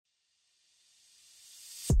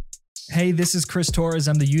Hey, this is Chris Torres.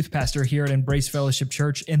 I'm the youth pastor here at Embrace Fellowship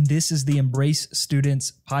Church, and this is the Embrace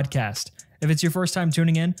Students Podcast. If it's your first time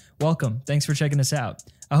tuning in, welcome. Thanks for checking us out.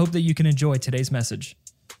 I hope that you can enjoy today's message.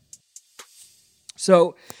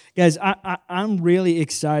 So, guys, I'm really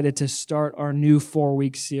excited to start our new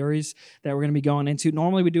 4-week series that we're going to be going into.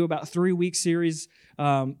 Normally, we do about 3-week series,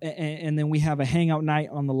 and then we have a hangout night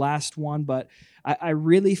on the last one, but I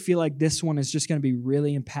really feel like this one is just going to be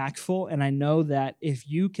really impactful, and I know that if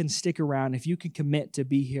you can stick around, if you can commit to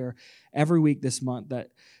be here every week this month, that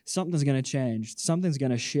something's going to change, something's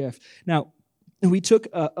going to shift. Now, we took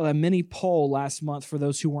a mini poll last month for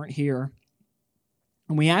those who weren't here,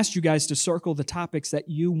 and we asked you guys to circle the topics that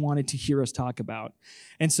you wanted to hear us talk about.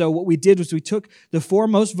 And so what we did was we took the 4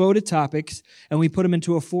 most voted topics and we put them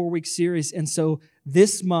into a 4-week series. And so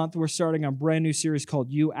this month we're starting a brand new series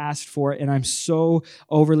called You Asked For It. And I'm so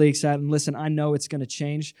overly excited. And listen, I know it's going to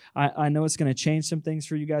change. I know it's going to change some things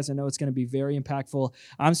for you guys. I know it's going to be very impactful.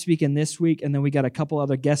 I'm speaking this week, and then we got a couple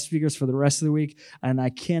other guest speakers for the rest of the week. And I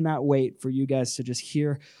cannot wait for you guys to just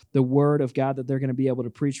hear the word of God that they're going to be able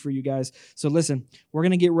to preach for you guys. So listen, we're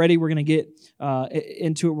going to get ready. We're going to get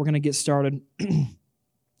into it. We're going to get started.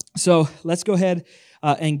 So let's go ahead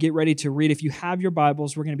and get ready to read. If you have your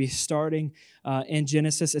Bibles, we're going to be starting in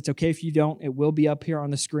Genesis. It's okay if you don't. It will be up here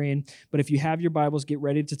on the screen. But if you have your Bibles, get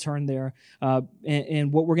ready to turn there.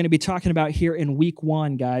 And what we're going to be talking about here in week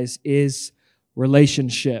 1, guys, is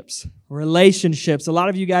relationships. Relationships. A lot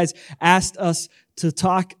of you guys asked us to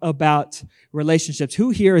talk about relationships. Who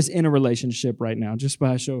here is in a relationship right now? Just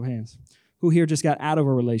by a show of hands. Who here just got out of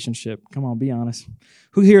a relationship? Come on, be honest.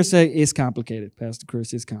 Who here say it's complicated? Pastor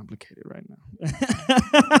Chris, it's complicated right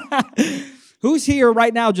now. Who's here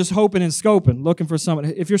right now just hoping and scoping, looking for someone?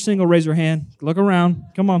 If you're single, raise your hand. Look around.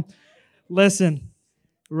 Come on. Listen,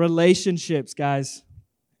 relationships, guys,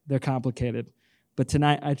 they're complicated. But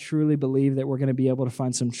tonight, I truly believe that we're going to be able to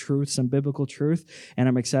find some truth, some biblical truth, and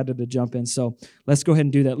I'm excited to jump in. So let's go ahead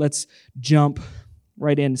and do that. Let's jump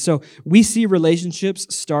right in. So we see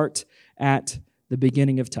relationships start at the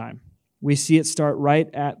beginning of time. We see it start right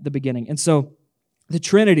at the beginning. And so the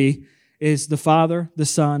Trinity is the Father, the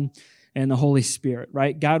Son, and the Holy Spirit,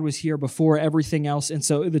 right? God was here before everything else. And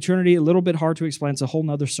so the Trinity, a little bit hard to explain. It's a whole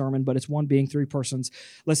nother sermon, but it's one being 3 persons.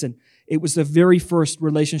 Listen, it was the very first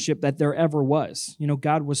relationship that there ever was. You know,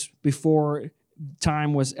 God was before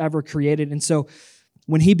time was ever created. And so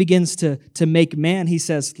when he begins to make man, he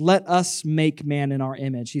says, let us make man in our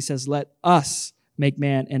image. He says, let us make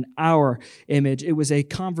man in our image. It was a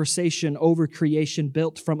conversation over creation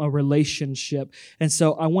built from a relationship. And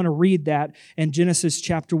so I want to read that in Genesis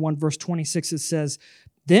chapter 1, verse 26. It says,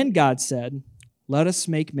 then God said, let us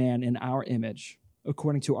make man in our image,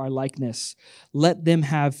 according to our likeness. Let them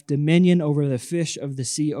have dominion over the fish of the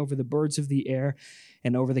sea, over the birds of the air,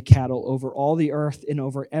 and over the cattle, over all the earth, and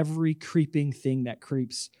over every creeping thing that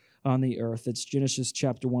creeps on the earth. It's Genesis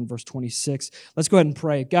chapter 1, verse 26. Let's go ahead and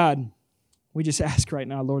pray. God, we just ask right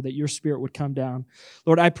now, Lord, that your Spirit would come down.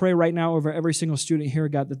 Lord, I pray right now over every single student here,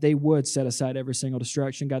 God, that they would set aside every single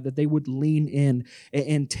distraction, God, that they would lean in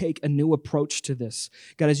and take a new approach to this.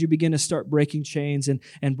 God, as you begin to start breaking chains and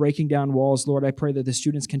breaking down walls, Lord, I pray that the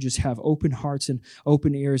students can just have open hearts and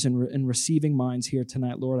open ears and receiving minds here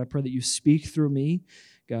tonight, Lord. I pray that you speak through me,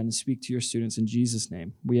 God, and speak to your students in Jesus'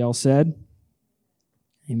 name. We all said,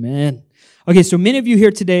 amen. Okay, so many of you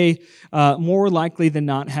here today, more likely than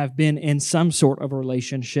not, have been in some sort of a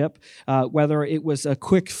relationship, whether it was a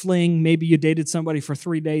quick fling, maybe you dated somebody for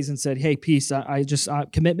 3 days and said, hey, peace,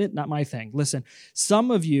 commitment, not my thing. Listen, some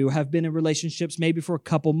of you have been in relationships maybe for a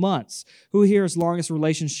couple months. Who here's longest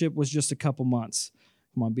relationship was just a couple months?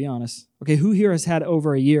 Come on, be honest. Okay, who here has had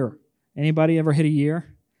over a year? Anybody ever hit a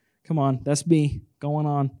year? Come on, that's me going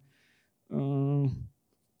on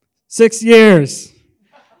 6 years.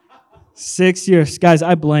 6 years. Guys,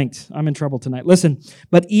 I blanked. I'm in trouble tonight. Listen,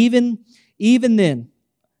 but even then,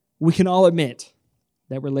 we can all admit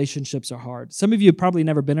that relationships are hard. Some of you have probably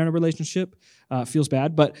never been in a relationship. Feels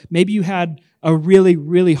bad, but maybe you had a really,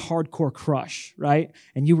 really hardcore crush, right?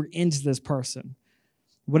 And you were into this person.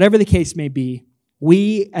 Whatever the case may be,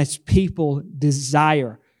 we as people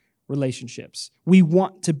desire relationships. We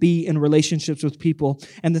want to be in relationships with people.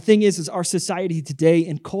 And the thing is our society today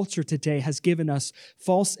and culture today has given us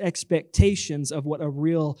false expectations of what a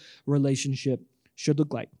real relationship should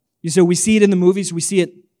look like. So we see it in the movies. We see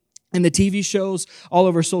it in the TV shows, all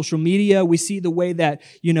over social media. We see the way that,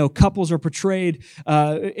 couples are portrayed.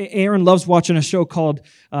 Aaron loves watching a show called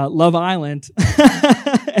Love Island.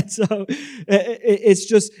 And so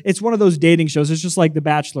it's one of those dating shows. It's just like The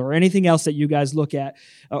Bachelor or anything else that you guys look at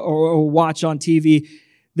or watch on TV.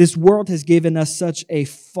 This world has given us such a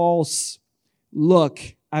false look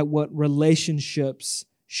at what relationships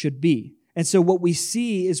should be. And so what we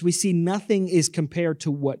see is nothing is compared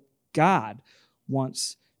to what God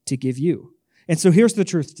wants to give you. And so here's the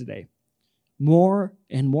truth today. More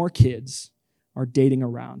and more kids are dating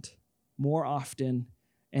around more often.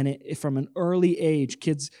 And from an early age,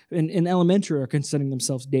 kids in elementary are considering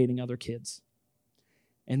themselves dating other kids.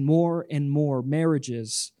 And more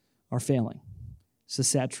marriages are failing. It's a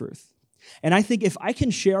sad truth. And I think if I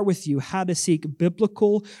can share with you how to seek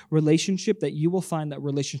biblical relationship, that you will find that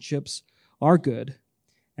relationships are good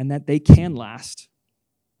and that they can last.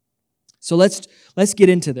 So let's get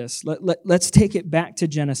into this. Let's take it back to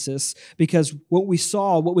Genesis, because what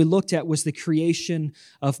we looked at was the creation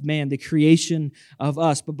of man, the creation of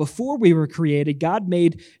us. But before we were created, God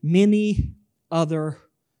made many other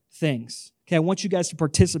things. Okay, I want you guys to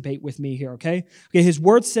participate with me here, okay? Okay, his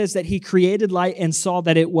word says that he created light and saw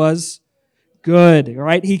that it was good, all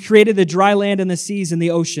right? He created the dry land and the seas and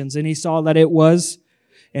the oceans, and he saw that it was.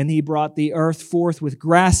 And he brought the earth forth with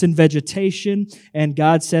grass and vegetation, and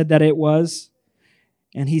God said that it was.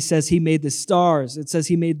 And he says he made the stars. It says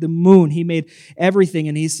he made the moon. He made everything,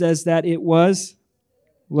 and he says that it was.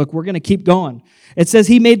 Look, we're going to keep going. It says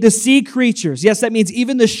he made the sea creatures. Yes, that means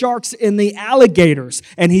even the sharks and the alligators.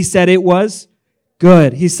 And he said it was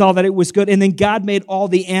good. He saw that it was good. And then God made all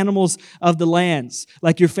the animals of the lands,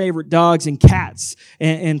 like your favorite dogs and cats.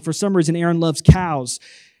 And for some reason, Aaron loves cows.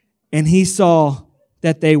 And he saw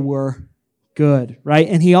that they were good, right?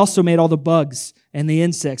 And he also made all the bugs and the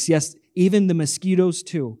insects. Yes, even the mosquitoes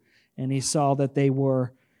too. And he saw that they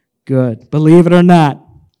were good. Believe it or not.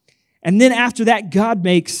 And then after that, God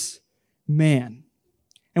makes man.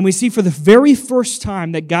 And we see for the very first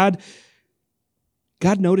time that God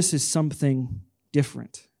notices something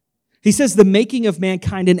different. He says the making of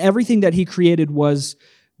mankind and everything that he created was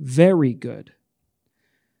very good.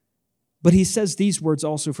 But he says these words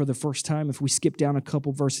also for the first time. If we skip down a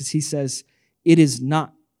couple verses, he says, it is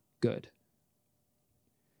not good.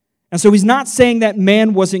 And so he's not saying that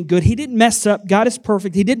man wasn't good. He didn't mess up. God is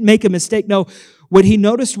perfect. He didn't make a mistake. No, what he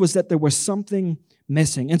noticed was that there was something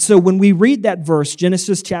missing. And so when we read that verse,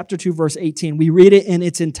 Genesis chapter 2, verse 18, we read it in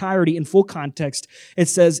its entirety, in full context. It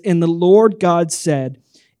says, and the Lord God said,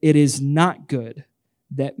 it is not good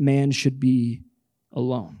that man should be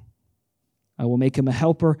alone. I will make him a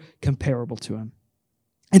helper comparable to him.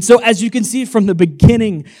 And so as you can see from the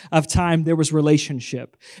beginning of time, there was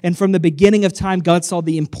relationship. And from the beginning of time, God saw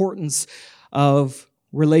the importance of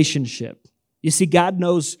relationship. You see, God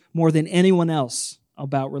knows more than anyone else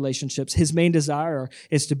about relationships. His main desire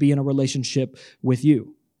is to be in a relationship with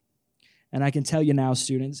you. And I can tell you now,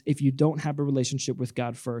 students, if you don't have a relationship with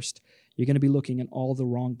God first, you're going to be looking in all the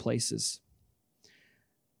wrong places.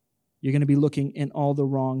 You're going to be looking in all the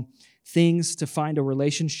wrong things to find a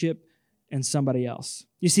relationship in somebody else.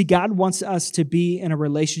 You see, God wants us to be in a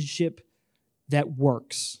relationship that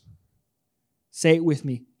works. Say it with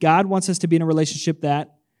me. God wants us to be in a relationship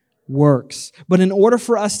that works. But in order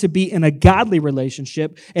for us to be in a godly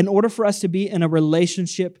relationship, in order for us to be in a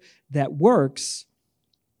relationship that works,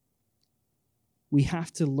 we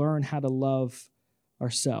have to learn how to love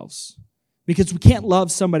ourselves. Because we can't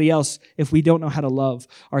love somebody else if we don't know how to love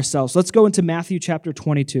ourselves. Let's go into Matthew chapter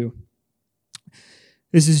 22.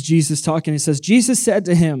 This is Jesus talking. He says, Jesus said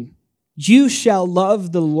to him, you shall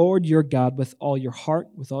love the Lord your God with all your heart,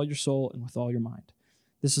 with all your soul, and with all your mind.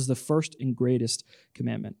 This is the first and greatest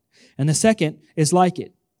commandment. And the second is like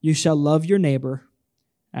it. You shall love your neighbor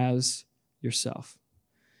as yourself.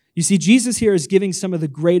 You see, Jesus here is giving some of the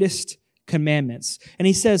greatest commandments. And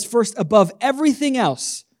he says, first, above everything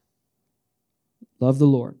else, love the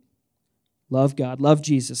Lord. Love God. Love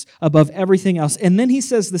Jesus above everything else. And then he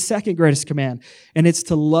says the second greatest command, and it's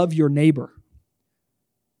to love your neighbor.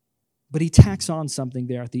 But he tacks on something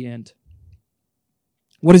there at the end.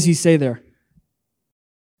 What does he say there?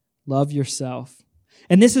 Love yourself.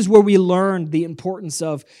 And this is where we learn the importance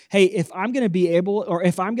of, hey, if I'm going to be able, or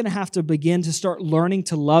if I'm going to have to begin to start learning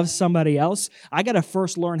to love somebody else, I got to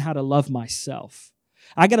first learn how to love myself.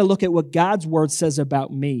 I got to look at what God's word says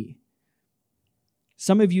about me.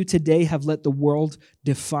 Some of you today have let the world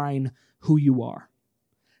define who you are.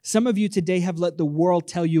 Some of you today have let the world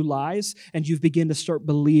tell you lies, and you've begun to start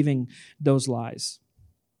believing those lies.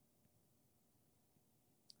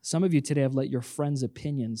 Some of you today have let your friends'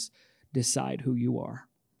 opinions decide who you are.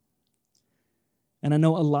 And I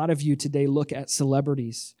know a lot of you today look at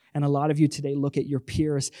celebrities, and a lot of you today look at your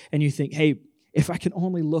peers, and you think, hey, if I can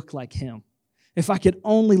only look like him, If I could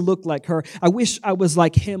only look like her. I wish I was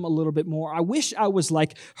like him a little bit more. I wish I was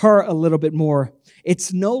like her a little bit more.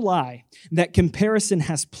 It's no lie that comparison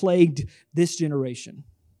has plagued this generation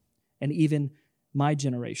and even my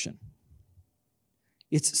generation.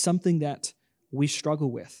 It's something that we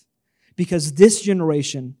struggle with because this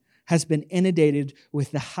generation has been inundated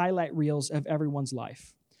with the highlight reels of everyone's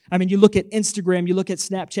life. I mean, you look at Instagram, you look at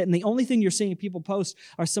Snapchat, and the only thing you're seeing people post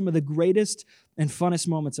are some of the greatest and funnest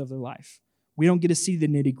moments of their life. We don't get to see the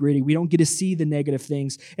nitty-gritty. We don't get to see the negative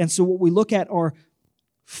things. And so what we look at are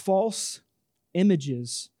false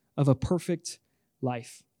images of a perfect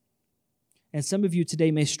life. And some of you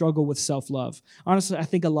today may struggle with self-love. Honestly, I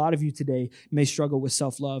think a lot of you today may struggle with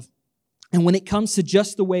self-love. And when it comes to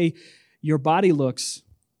just the way your body looks,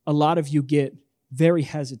 a lot of you get very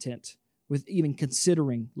hesitant with even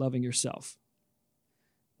considering loving yourself.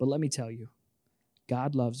 But let me tell you,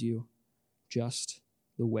 God loves you just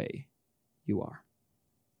the way you are.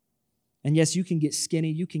 And yes, you can get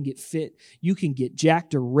skinny, you can get fit, you can get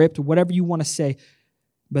jacked or ripped, whatever you want to say,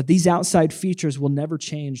 but these outside features will never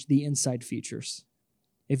change the inside features.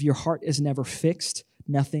 If your heart is never fixed,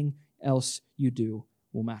 nothing else you do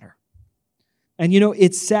will matter. And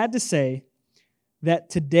it's sad to say that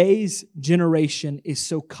today's generation is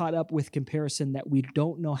so caught up with comparison that we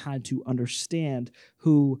don't know how to understand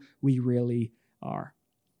who we really are.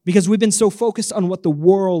 Because we've been so focused on what the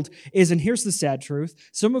world is. And here's the sad truth.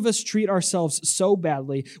 Some of us treat ourselves so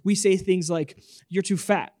badly. We say things like, you're too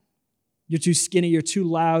fat. You're too skinny. You're too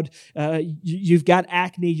loud. You've got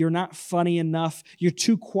acne. You're not funny enough. You're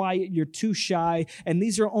too quiet. You're too shy. And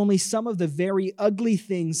these are only some of the very ugly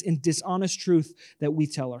things and dishonest truth that we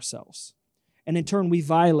tell ourselves. And in turn, we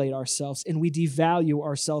violate ourselves and we devalue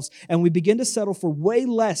ourselves and we begin to settle for way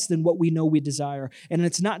less than what we know we desire. And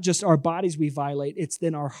it's not just our bodies we violate, it's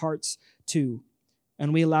then our hearts too.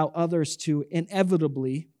 And we allow others to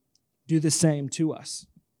inevitably do the same to us.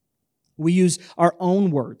 We use our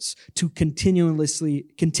own words to continually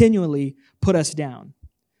put us down.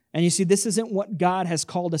 And you see, this isn't what God has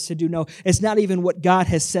called us to do. No, it's not even what God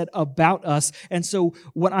has said about us. And so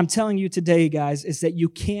what I'm telling you today, guys, is that you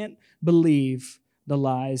can't believe the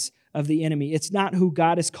lies of the enemy. It's not who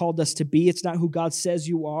God has called us to be. It's not who God says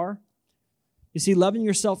you are. You see, loving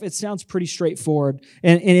yourself, it sounds pretty straightforward,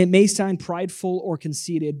 and it may sound prideful or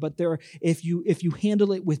conceited, but if you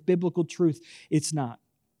handle it with biblical truth, it's not.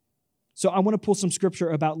 So I want to pull some scripture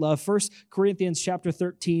about love. 1 Corinthians chapter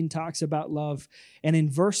 13 talks about love, and in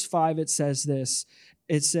verse 5 it says this.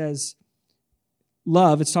 It says,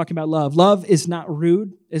 love, it's talking about love. Love is not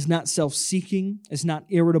rude, is not self-seeking, is not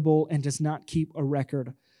irritable, and does not keep a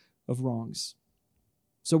record of wrongs.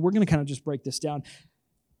 So we're going to kind of just break this down.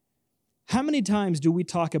 How many times do we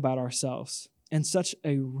talk about ourselves in such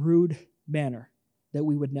a rude manner that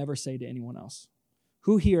we would never say to anyone else?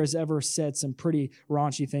 Who here has ever said some pretty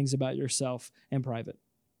raunchy things about yourself in private?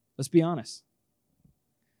 Let's be honest.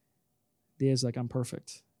 Dia's like, I'm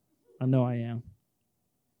perfect. I know I am.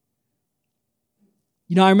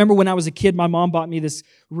 I remember when I was a kid, my mom bought me this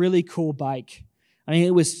really cool bike. I mean,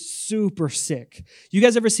 it was super sick. You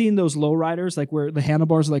guys ever seen those lowriders, like where the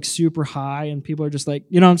handlebars are like super high and people are just like,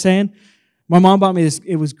 you know what I'm saying? My mom bought me this.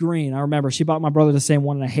 It was green. I remember. She bought my brother the same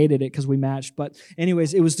one and I hated it because we matched. But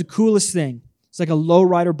anyways, it was the coolest thing. It's like a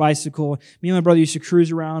lowrider bicycle. Me and my brother used to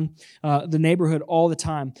cruise around the neighborhood all the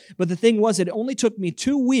time. But the thing was, it only took me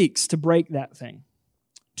 2 weeks to break that thing.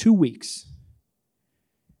 2 weeks.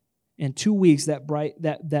 In 2 weeks, that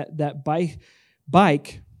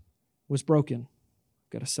bike was broken.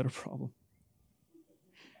 Got a set of problem.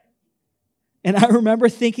 And I remember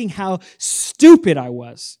thinking how stupid I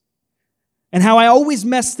was. And how I always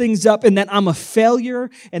mess things up and that I'm a failure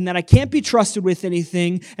and that I can't be trusted with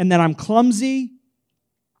anything and that I'm clumsy.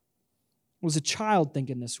 I was a child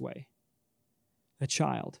thinking this way. A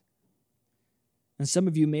child. And some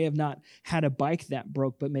of you may have not had a bike that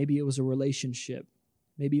broke, but maybe it was a relationship.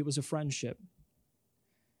 Maybe it was a friendship.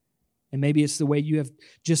 And maybe it's the way you have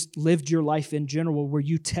just lived your life in general where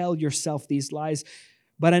you tell yourself these lies.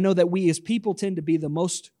 But I know that we as people tend to be the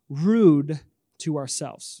most rude to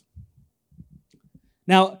ourselves.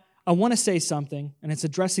 Now, I want to say something, and it's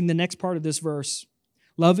addressing the next part of this verse.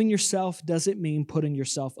 Loving yourself doesn't mean putting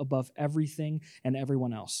yourself above everything and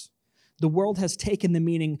everyone else. The world has taken the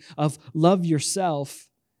meaning of love yourself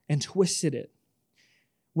and twisted it.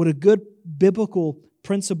 What a good biblical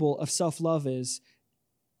principle of self-love is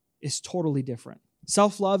totally different.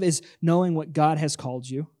 Self-love is knowing what God has called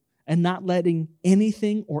you and not letting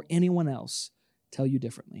anything or anyone else tell you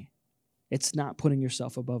differently. It's not putting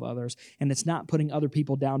yourself above others, and it's not putting other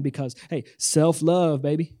people down because, hey, self-love,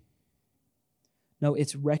 baby. No,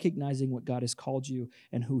 it's recognizing what God has called you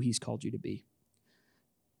and who he's called you to be.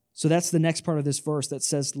 So that's the next part of this verse that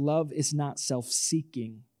says love is not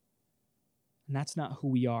self-seeking. And that's not who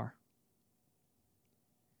we are.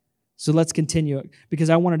 So let's continue because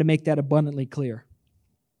I wanted to make that abundantly clear.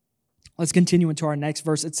 Let's continue into our next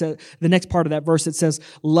verse. It says, the next part of that verse, it says,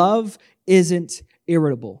 love isn't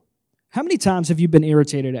irritable. How many times have you been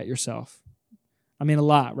irritated at yourself? I mean, a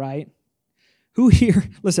lot, right? Who here,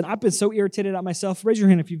 listen, I've been so irritated at myself. Raise your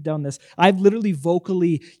hand if you've done this. I've literally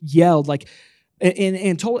vocally yelled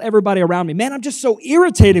and told everybody around me, man, I'm just so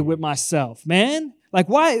irritated with myself, man. Like,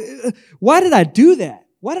 why did I do that?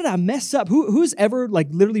 Why did I mess up? Who's ever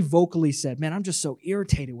literally vocally said, man, I'm just so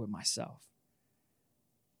irritated with myself?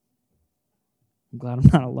 I'm glad I'm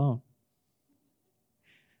not alone.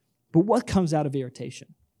 But what comes out of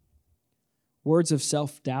irritation? Words of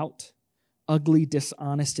self-doubt, ugly,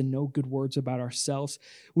 dishonest, and no good words about ourselves.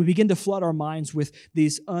 We begin to flood our minds with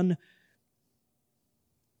these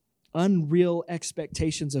unreal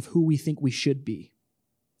expectations of who we think we should be.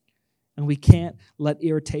 And we can't let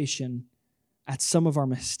irritation at some of our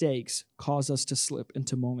mistakes cause us to slip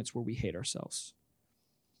into moments where we hate ourselves.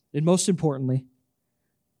 And most importantly,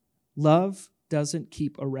 love doesn't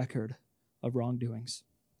keep a record of wrongdoings.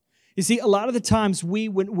 You see, a lot of the times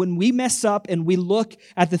when we mess up and we look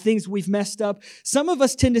at the things we've messed up, some of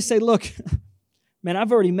us tend to say, look, man,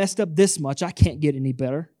 I've already messed up this much. I can't get any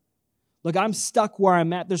better. Look, I'm stuck where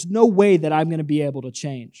I'm at. There's no way that I'm going to be able to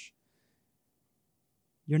change.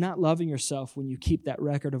 You're not loving yourself when you keep that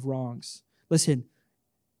record of wrongs. Listen,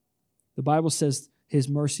 the Bible says his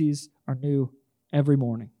mercies are new every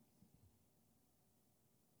morning.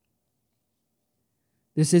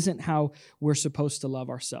 This isn't how we're supposed to love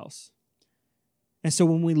ourselves. And so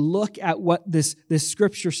when we look at what this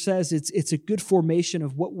scripture says, it's a good formation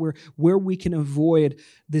of where we can avoid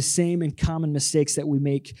the same and common mistakes that we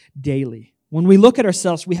make daily. When we look at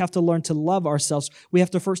ourselves, we have to learn to love ourselves. We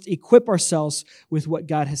have to first equip ourselves with what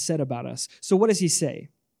God has said about us. So what does he say?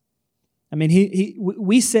 I mean,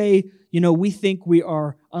 we say, we think we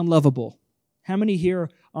are unlovable. How many here,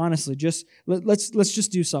 honestly, let's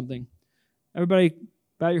just do something. Everybody,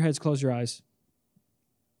 bow your heads, close your eyes.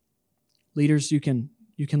 Leaders, you can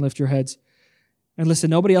lift your heads. And listen,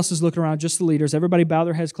 nobody else is looking around, just the leaders. Everybody bow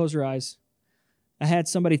their heads, close your eyes. I had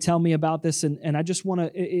somebody tell me about this, and I just want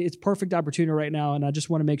to, it's perfect opportunity right now, and I just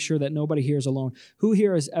want to make sure that nobody here is alone. Who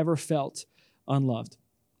here has ever felt unloved?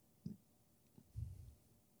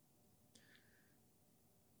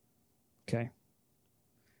 Okay.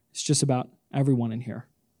 It's just about everyone in here.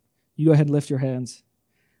 You go ahead and lift your hands.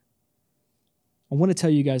 I want to tell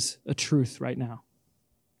you guys a truth right now.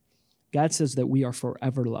 God says that we are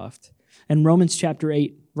forever loved. In Romans chapter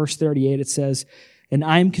 8, verse 38, it says, and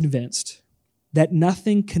I am convinced that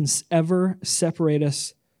nothing can ever separate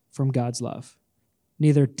us from God's love.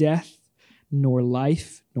 Neither death, nor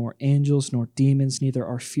life, nor angels, nor demons, neither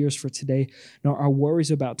our fears for today, nor our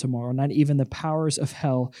worries about tomorrow, not even the powers of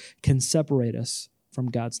hell can separate us from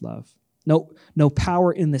God's love. No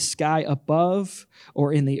power in the sky above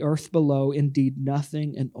or in the earth below, indeed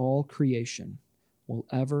nothing in all creation will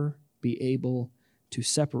ever be able to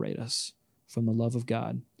separate us from the love of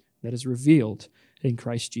God that is revealed in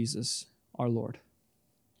Christ Jesus our Lord.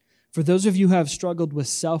 For those of you who have struggled with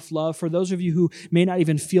self-love, for those of you who may not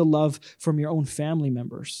even feel love from your own family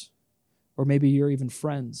members, or maybe you're even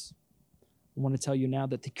friends, I want to tell you now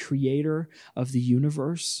that the creator of the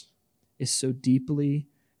universe is so deeply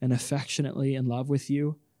and affectionately in love with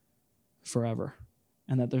you forever,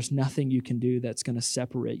 and that there's nothing you can do that's going to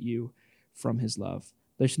separate you from his love.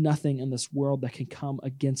 There's nothing in this world that can come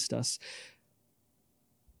against us.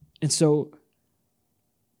 And so,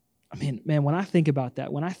 I mean, man, when I think about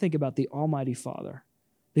that, when I think about the Almighty Father,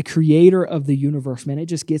 the creator of the universe, man, it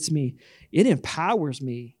just gets me, it empowers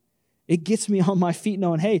me. It gets me on my feet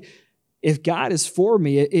knowing, hey, if God is for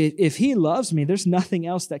me, if he loves me, there's nothing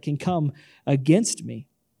else that can come against me.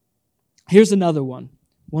 Here's another one.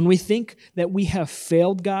 When we think that we have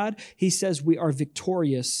failed God, he says we are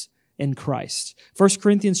victorious in Christ. 1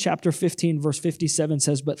 Corinthians chapter 15, verse 57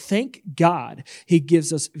 says, but thank God he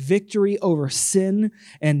gives us victory over sin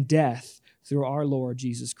and death through our Lord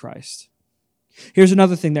Jesus Christ. Here's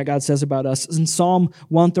another thing that God says about us. In Psalm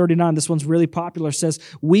 139, this one's really popular, says,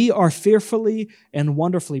 we are fearfully and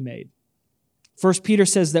wonderfully made. 1 Peter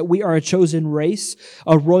says that we are a chosen race,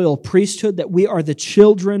 a royal priesthood, that we are the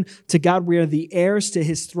children to God. We are the heirs to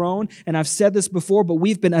his throne. And I've said this before, but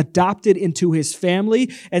we've been adopted into his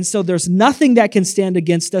family. And so there's nothing that can stand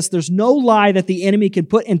against us. There's no lie that the enemy can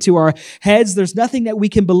put into our heads. There's nothing that we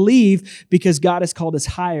can believe because God has called us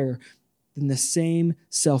higher than the same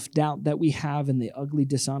self-doubt that we have and the ugly,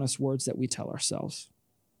 dishonest words that we tell ourselves.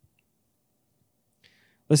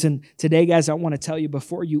 Listen, today, guys, I want to tell you,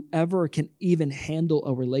 before you ever can even handle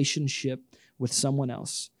a relationship with someone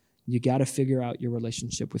else, you got to figure out your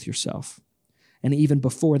relationship with yourself. And even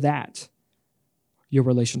before that, your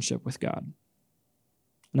relationship with God.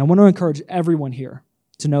 And I want to encourage everyone here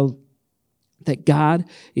to know that God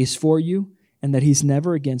is for you and that he's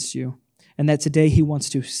never against you, and that today he wants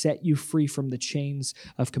to set you free from the chains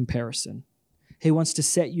of comparison. He wants to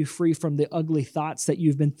set you free from the ugly thoughts that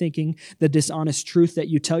you've been thinking, the dishonest truth that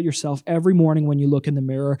you tell yourself every morning when you look in the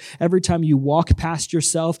mirror, every time you walk past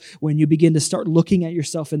yourself, when you begin to start looking at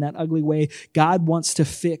yourself in that ugly way. God wants to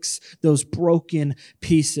fix those broken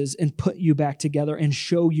pieces and put you back together and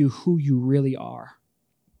show you who you really are.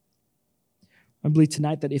 I believe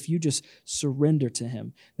tonight that if you just surrender to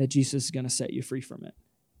him, that Jesus is going to set you free from it.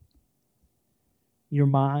 Your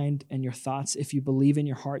mind and your thoughts, if you believe in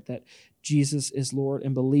your heart that Jesus is Lord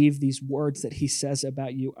and believe these words that he says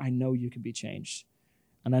about you, I know you can be changed.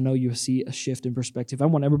 And I know you'll see a shift in perspective. I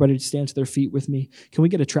want everybody to stand to their feet with me. Can we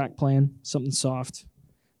get a track playing? Something soft.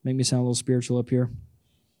 Make me sound a little spiritual up here.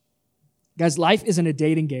 Guys, life isn't a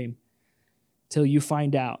dating game till you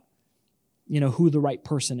find out, who the right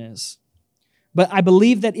person is. But I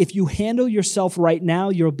believe that if you handle yourself right now,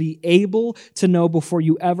 you'll be able to know before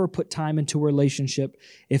you ever put time into a relationship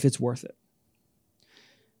if it's worth it.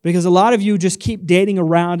 Because a lot of you just keep dating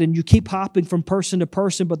around and you keep hopping from person to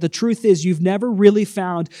person, but the truth is you've never really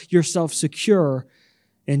found yourself secure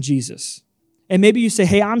in Jesus. And maybe you say,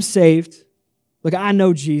 hey, I'm saved. Look, I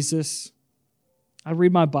know Jesus. I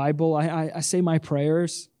read my Bible. I say my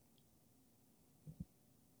prayers.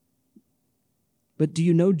 But do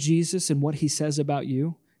you know Jesus and what he says about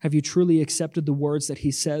you? Have you truly accepted the words that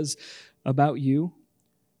he says about you?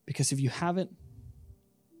 Because if you haven't,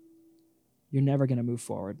 you're never going to move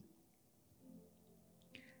forward.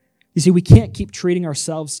 You see, we can't keep treating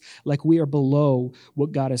ourselves like we are below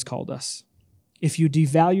what God has called us. If you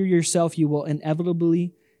devalue yourself, you will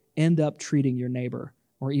inevitably end up treating your neighbor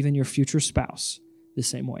or even your future spouse the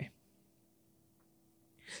same way.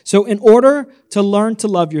 So in order to learn to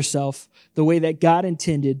love yourself the way that God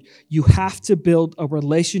intended, you have to build a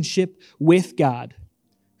relationship with God,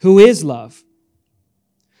 who is love.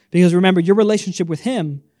 Because remember, your relationship with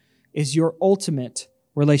him is your ultimate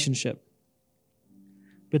relationship.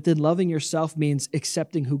 But then loving yourself means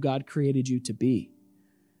accepting who God created you to be.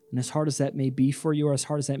 And as hard as that may be for you, or as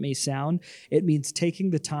hard as that may sound, it means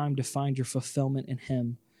taking the time to find your fulfillment in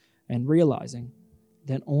him and realizing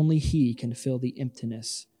that only he can fill the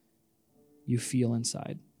emptiness you feel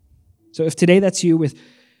inside. So if today that's you,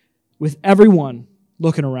 with everyone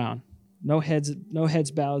looking around, no heads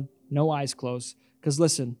bowed, no eyes closed. Because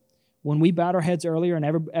listen, when we bowed our heads earlier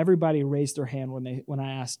and everybody raised their hand when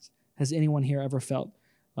I asked, has anyone here ever felt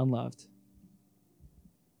unloved?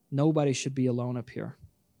 Nobody should be alone up here.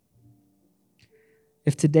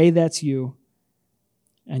 If today that's you,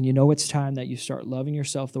 and you know it's time that you start loving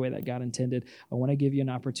yourself the way that God intended, I want to give you an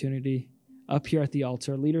opportunity up here at the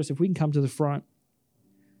altar. Leaders, if we can come to the front,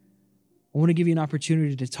 I want to give you an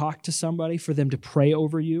opportunity to talk to somebody, for them to pray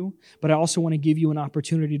over you. But I also want to give you an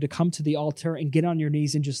opportunity to come to the altar and get on your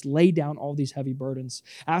knees and just lay down all these heavy burdens.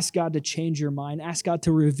 Ask God to change your mind. Ask God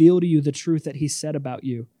to reveal to you the truth that he said about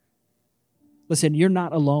you. Listen, you're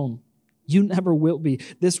not alone. You never will be.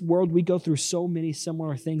 This world, we go through so many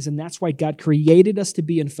similar things, and that's why God created us to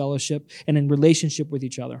be in fellowship and in relationship with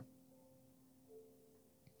each other.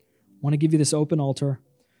 I want to give you this open altar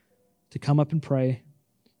to come up and pray.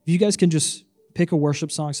 If you guys can just pick a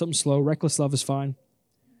worship song, something slow, Reckless Love is fine.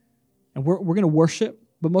 And we're going to worship,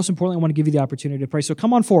 but most importantly, I want to give you the opportunity to pray. So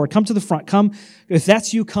come on forward, come to the front. Come, if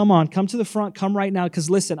that's you, come to the front, come right now. Because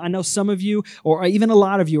listen, I know some of you, or even a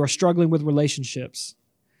lot of you, are struggling with relationships.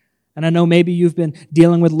 And I know maybe you've been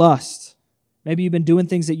dealing with lust. Maybe you've been doing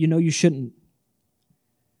things that you know you shouldn't.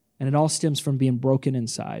 And it all stems from being broken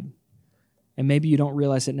inside. And maybe you don't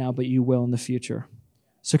realize it now, but you will in the future.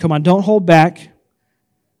 So come on, don't hold back.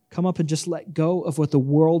 Come up and just let go of what the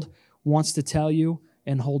world wants to tell you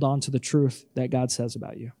and hold on to the truth that God says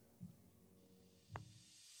about you.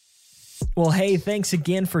 Well, hey, thanks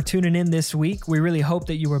again for tuning in this week. We really hope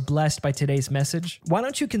that you were blessed by today's message. Why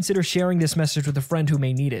don't you consider sharing this message with a friend who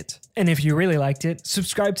may need it? And if you really liked it,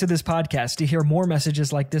 subscribe to this podcast to hear more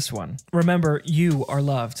messages like this one. Remember, you are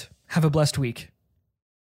loved. Have a blessed week.